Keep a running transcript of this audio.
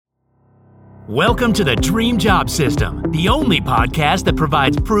Welcome to the Dream Job System, the only podcast that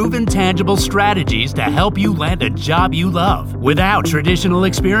provides proven, tangible strategies to help you land a job you love without traditional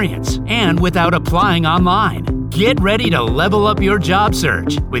experience and without applying online. Get ready to level up your job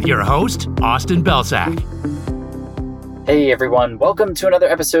search with your host, Austin Belsak. Hey everyone, welcome to another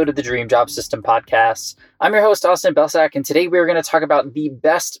episode of the Dream Job System podcast. I'm your host, Austin Belsak, and today we're going to talk about the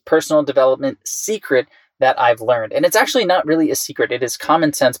best personal development secret that I've learned. And it's actually not really a secret. It is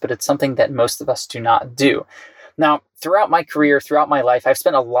common sense, but it's something that most of us do not do. Now, throughout my career, throughout my life, I've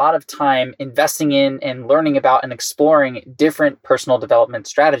spent a lot of time investing in and learning about and exploring different personal development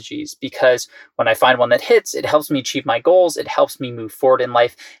strategies because when I find one that hits, it helps me achieve my goals, it helps me move forward in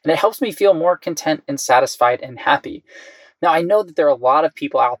life, and it helps me feel more content and satisfied and happy. Now, I know that there are a lot of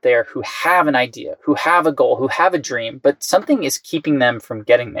people out there who have an idea, who have a goal, who have a dream, but something is keeping them from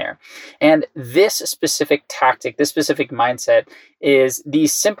getting there. And this specific tactic, this specific mindset is the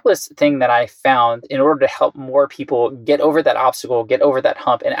simplest thing that I found in order to help more people get over that obstacle, get over that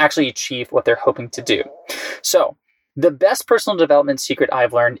hump, and actually achieve what they're hoping to do. So, the best personal development secret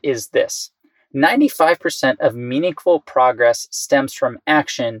I've learned is this: 95% of meaningful progress stems from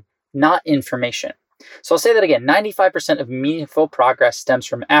action, not information. So I'll say that again, 95% of meaningful progress stems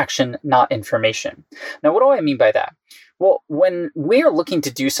from action, not information. Now, what do I mean by that? Well, when we're looking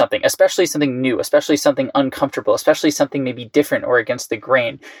to do something, especially something new, especially something uncomfortable, especially something maybe different or against the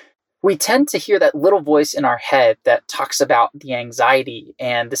grain, we tend to hear that little voice in our head that talks about the anxiety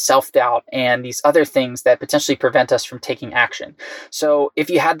and the self-doubt and these other things that potentially prevent us from taking action. So if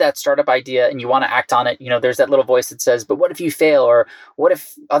you had that startup idea and you want to act on it, there's that little voice that says, but what if you fail? Or what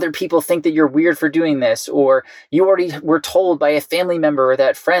if other people think that you're weird for doing this? Or you already were told by a family member or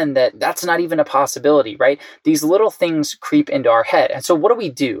that friend that that's not even a possibility, right? These little things creep into our head. And so what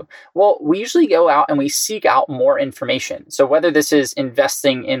do? Well, we usually go out and we seek out more information. So whether this is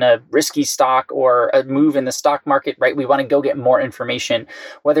investing in a risky stock or a move in the stock market, right? We want to go get more information.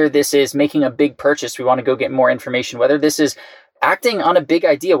 Whether this is making a big purchase, we want to go get more information. Whether this is acting on a big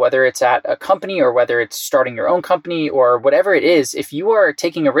idea, whether it's at a company or whether it's starting your own company or whatever it is, if you are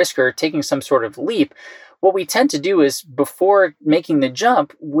taking a risk or taking some sort of leap, what we tend to do is before making the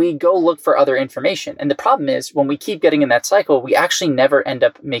jump, we go look for other information. And the problem is when we keep getting in that cycle, we actually never end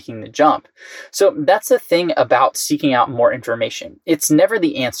up making the jump. So that's the thing about seeking out more information. It's never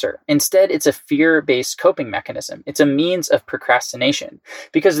the answer. Instead, it's a fear-based coping mechanism. It's a means of procrastination.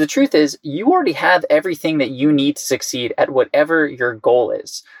 Because the truth is, you already have everything that you need to succeed at whatever your goal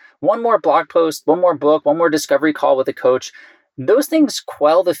is. One more blog post, one more book, one more discovery call with a coach, those things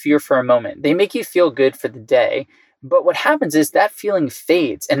quell the fear for a moment. They make you feel good for the day. But what happens is that feeling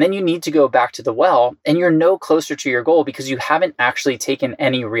fades and then you need to go back to the well and you're no closer to your goal because you haven't actually taken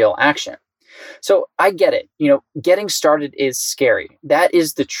any real action. So I get it. Getting started is scary. That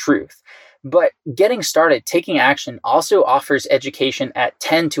is the truth. But getting started, taking action also offers education at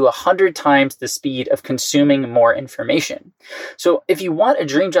 10 to 100 times the speed of consuming more information. So if you want a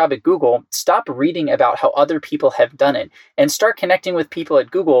dream job at Google, stop reading about how other people have done it and start connecting with people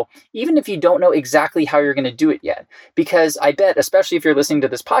at Google, even if you don't know exactly how you're going to do it yet. Because I bet, especially if you're listening to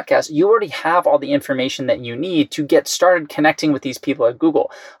this podcast, you already have all the information that you need to get started connecting with these people at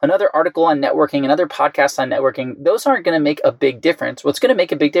Google. Another article on networking, another podcast on networking, those aren't going to make a big difference. What's going to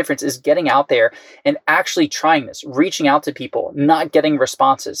make a big difference is getting out there and actually trying this, reaching out to people, not getting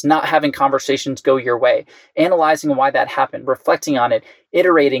responses, not having conversations go your way, analyzing why that happened, reflecting on it,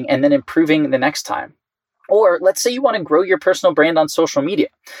 iterating, and then improving the next time. Or let's say you want to grow your personal brand on social media.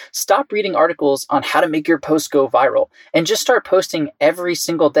 Stop reading articles on how to make your posts go viral and just start posting every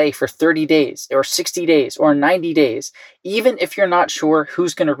single day for 30 days or 60 days or 90 days, even if you're not sure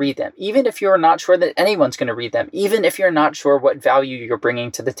who's going to read them, even if you're not sure that anyone's going to read them, even if you're not sure what value you're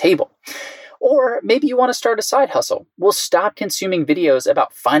bringing to the table. Or maybe you want to start a side hustle. Well, stop consuming videos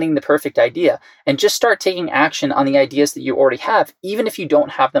about finding the perfect idea and just start taking action on the ideas that you already have, even if you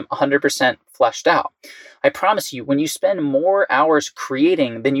don't have them 100% fleshed out. I promise you, when you spend more hours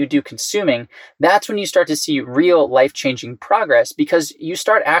creating than you do consuming, that's when you start to see real life-changing progress because you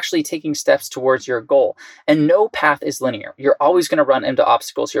start actually taking steps towards your goal. And no path is linear. You're always going to run into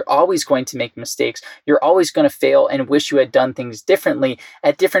obstacles. You're always going to make mistakes. You're always going to fail and wish you had done things differently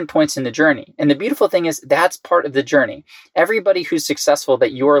at different points in the journey. And the beautiful thing is that's part of the journey. Everybody who's successful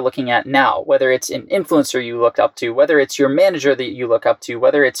that you're looking at now, whether it's an influencer you look up to, whether it's your manager that you look up to,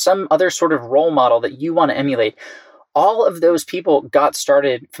 whether it's some other sort of role model that you want to emulate, all of those people got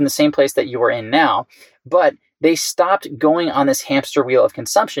started from the same place that you are in now, but they stopped going on this hamster wheel of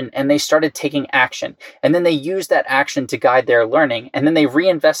consumption and they started taking action. And then they used that action to guide their learning. And then they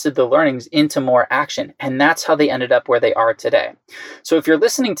reinvested the learnings into more action. And that's how they ended up where they are today. So if you're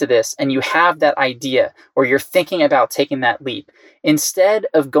listening to this and you have that idea or you're thinking about taking that leap, instead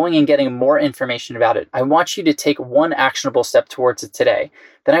of going and getting more information about it, I want you to take one actionable step towards it today.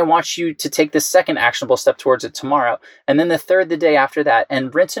 Then I want you to take the second actionable step towards it tomorrow, and then the third the day after that,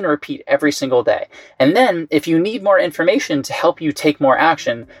 and rinse and repeat every single day. And then if you need more information to help you take more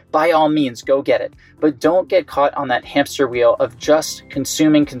action, by all means, go get it. But don't get caught on that hamster wheel of just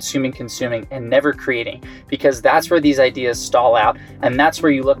consuming, and never creating, because that's where these ideas stall out. And that's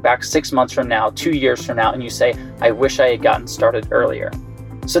where you look back 6 months from now, 2 years from now, and you say, I wish I had gotten started earlier.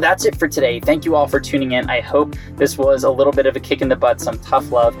 So that's it for today. Thank you all for tuning in. I hope this was a little bit of a kick in the butt, some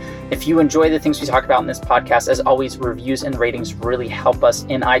tough love. If you enjoy the things we talk about in this podcast, as always, reviews and ratings really help us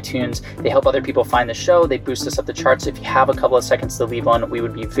in iTunes. They help other people find the show. They boost us up the charts. If you have a couple of seconds to leave one, we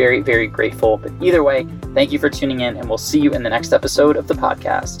would be very, very grateful. But either way, thank you for tuning in, and we'll see you in the next episode of the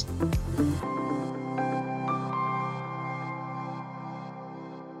podcast.